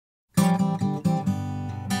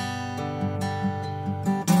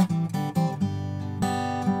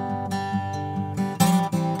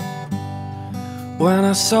When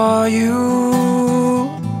I saw you,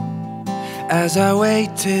 as I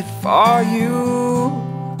waited for you,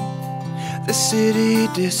 the city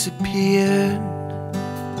disappeared.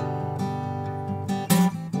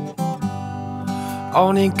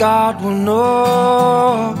 Only God will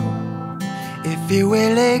know if He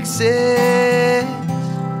will exist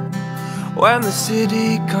when the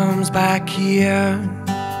city comes back here.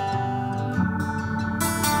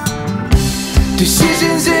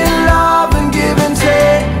 Decisions in love and give and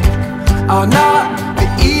take are not the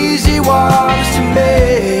easy ones to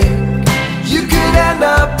make. You could end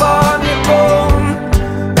up on your own.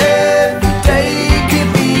 Every day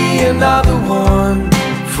could be another one,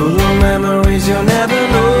 full of memories you'll never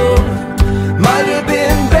know. Might have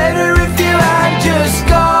been better if you had just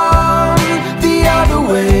gone the other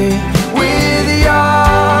way with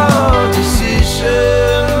your decision.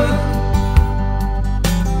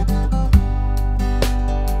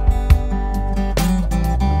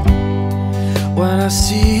 When I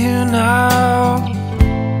see you now,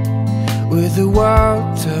 with the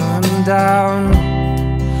world turned down,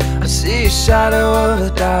 I see a shadow of a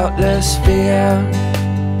doubtless fear,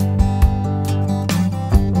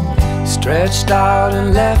 stretched out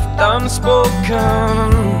and left unspoken.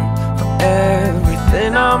 For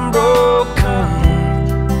everything I'm broken,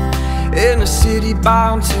 in a city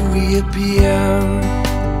bound to reappear.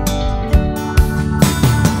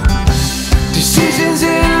 Decisions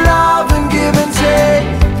in love and give and take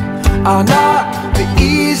are not the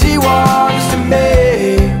easy ones to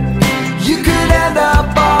make. You could end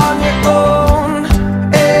up on your own.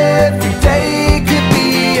 Every day could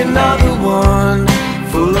be another one,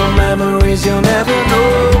 full of memories you'll never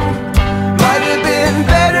know. Might have been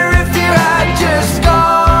better if you had just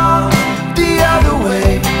gone the other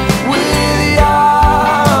way with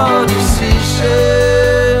your decision.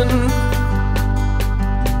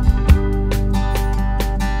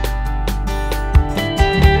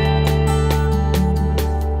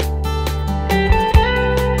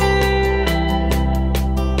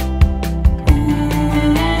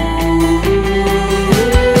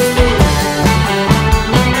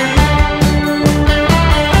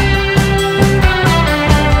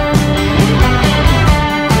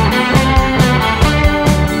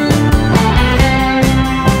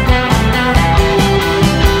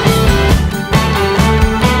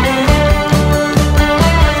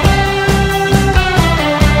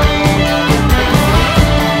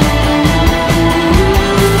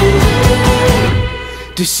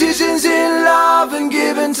 Decisions in love and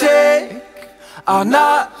give and take are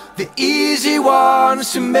not the easy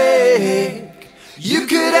ones to make. You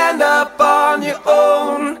could end up on your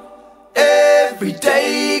own. Every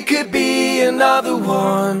day could be another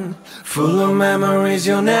one, full of memories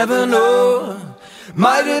you'll never know.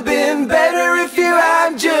 Might have been better if you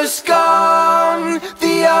had just gone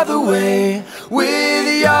the other way with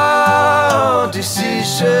your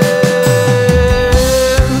decision.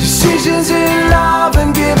 Decisions in love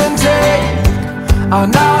and give and take are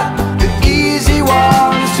not